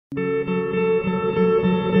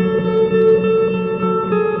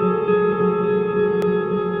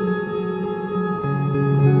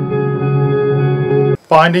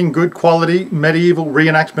Finding good quality medieval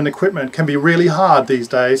reenactment equipment can be really hard these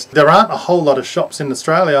days. There aren't a whole lot of shops in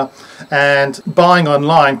Australia, and buying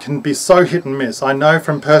online can be so hit and miss. I know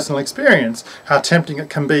from personal experience how tempting it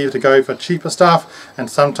can be to go for cheaper stuff, and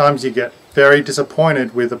sometimes you get very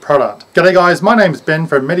disappointed with the product. G'day guys, my name is Ben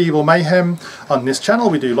from Medieval Mayhem. On this channel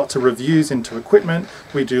we do lots of reviews into equipment,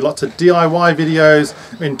 we do lots of DIY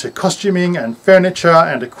videos into costuming and furniture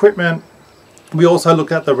and equipment. We also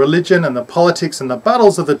look at the religion and the politics and the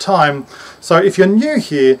battles of the time. So if you're new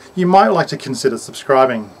here, you might like to consider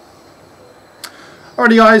subscribing.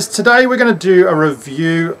 Alrighty guys, today we're going to do a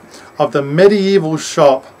review of the Medieval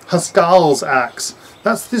Shoppe Húskarlar Axe.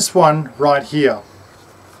 That's this one right here.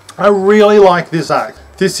 I really like this axe.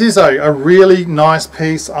 This is a really nice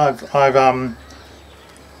piece. I've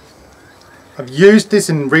used this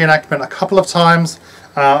in reenactment a couple of times.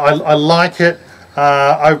 I like it.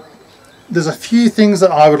 There's a few things that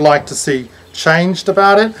I would like to see changed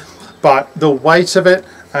about it, but the weight of it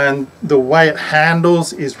and the way it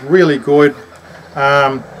handles is really good.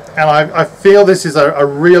 And I feel this is a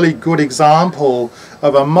really good example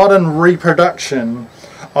of a modern reproduction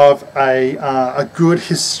of a good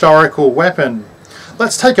historical weapon.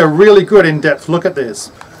 Let's take a really good in-depth look at this.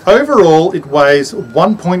 Overall it weighs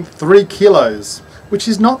 1.3 kilos, which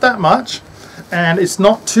is not that much, and it's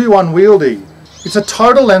not too unwieldy. It's a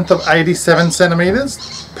total length of 87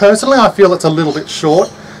 centimeters. Personally, I feel it's a little bit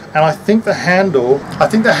short, and I think the handle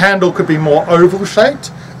could be more oval shaped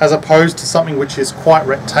as opposed to something which is quite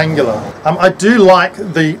rectangular. I do like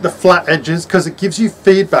the flat edges because it gives you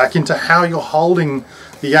feedback into how you're holding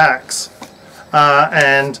the axe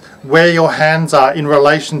and where your hands are in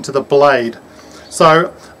relation to the blade.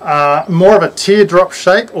 So more of a teardrop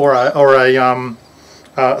shape or a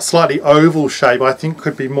slightly oval shape I think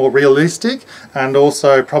could be more realistic, and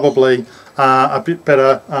also probably a bit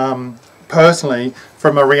better personally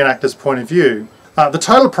from a reenactor's point of view. The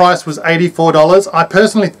total price was $84. I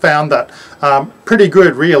personally found that pretty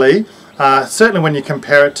good really, certainly when you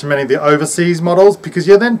compare it to many of the overseas models, because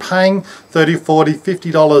you're then paying $30, $40,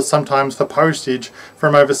 $50 sometimes for postage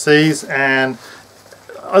from overseas, and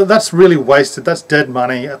that's really wasted. That's dead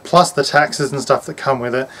money, plus the taxes and stuff that come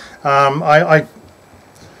with it. I'm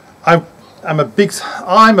a big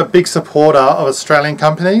supporter of Australian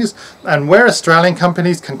companies, and where Australian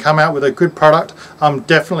companies can come out with a good product, I'm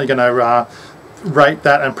definitely going to rate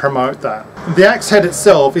that and promote that. The axe head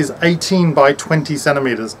itself is 18 by 20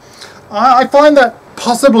 centimeters. I find that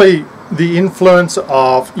possibly the influence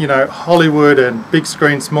of, you know, Hollywood and big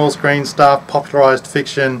screen, small screen stuff, popularized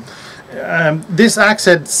fiction. This axe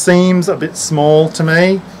head seems a bit small to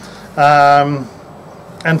me.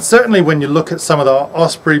 And certainly when you look at some of the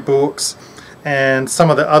Osprey books and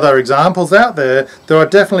some of the other examples out there, there are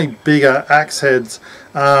definitely bigger axe heads.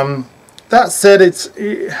 That said, it's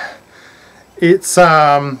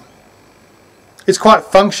quite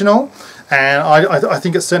functional, and I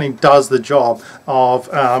think it certainly does the job of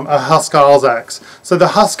a Húskarlar axe. So the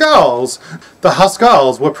Húskarlar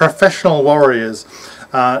were professional warriors,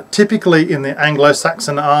 typically in the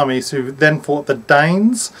Anglo-Saxon armies, who then fought the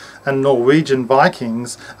Danes and Norwegian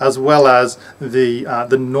Vikings, as well as the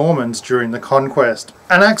Normans during the conquest.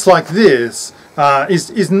 An axe like this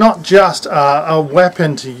is not just a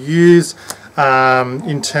weapon to use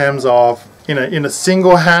in terms of in a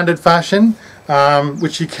single-handed fashion,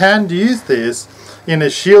 which you can use this in a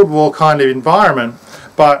shield wall kind of environment,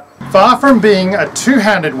 but far from being a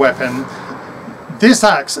two-handed weapon, this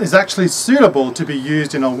axe is actually suitable to be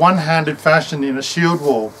used in a one-handed fashion in a shield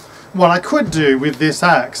wall. What I could do with this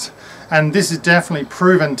axe, and this is definitely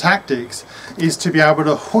proven tactics, is to be able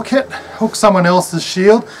to hook someone else's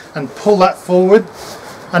shield and pull that forward.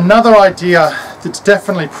 Another idea that's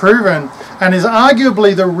definitely proven, and is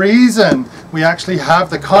arguably the reason we actually have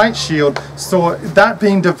the kite shield, so that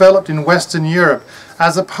being developed in Western Europe,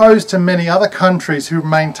 as opposed to many other countries who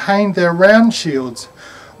maintained their round shields.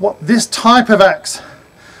 What this type of axe,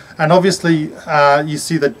 and obviously you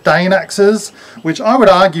see the Dane axes, which I would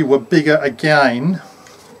argue were bigger again,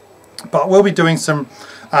 but we'll be doing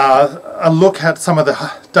a look at some of the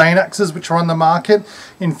Dane axes which are on the market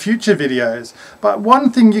in future videos. But one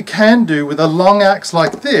thing you can do with a long axe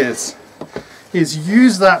like this is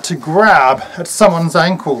use that to grab at someone's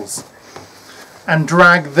ankles and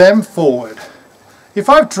drag them forward. If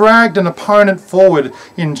I've dragged an opponent forward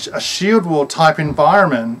in a shield wall type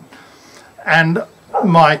environment, and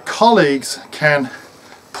my colleagues can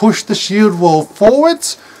push the shield wall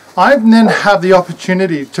forwards, I then have the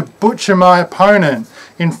opportunity to butcher my opponent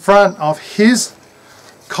in front of his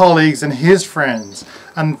colleagues and his friends.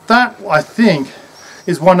 And that, I think,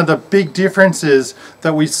 is one of the big differences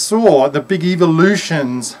that we saw, the big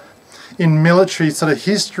evolutions in military sort of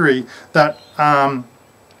history that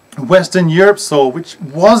Western Europe saw, which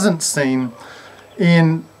wasn't seen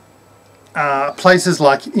in places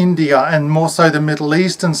like India and more so the Middle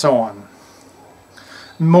East and so on.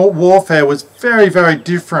 Warfare was very, very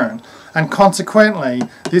different, and consequently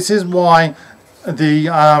this is why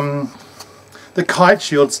the kite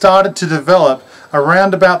shield started to develop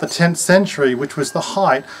around about the 10th century, which was the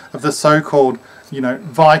height of the so-called,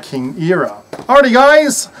 Viking era. Alrighty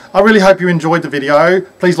guys, I really hope you enjoyed the video.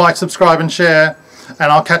 Please like, subscribe and share,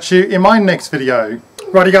 and I'll catch you in my next video.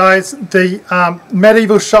 Righty guys, the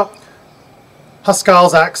Medieval Shoppe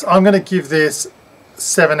Húskarlar Axe, I'm going to give this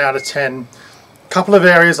 7 out of 10. Couple of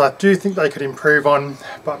areas I do think they could improve on,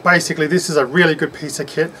 but basically this is a really good piece of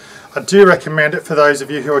kit. I do recommend it for those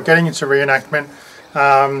of you who are getting into reenactment.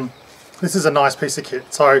 This is a nice piece of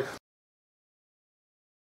kit. So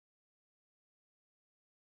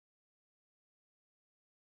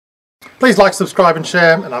please like, subscribe and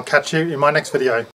share, and I'll catch you in my next video.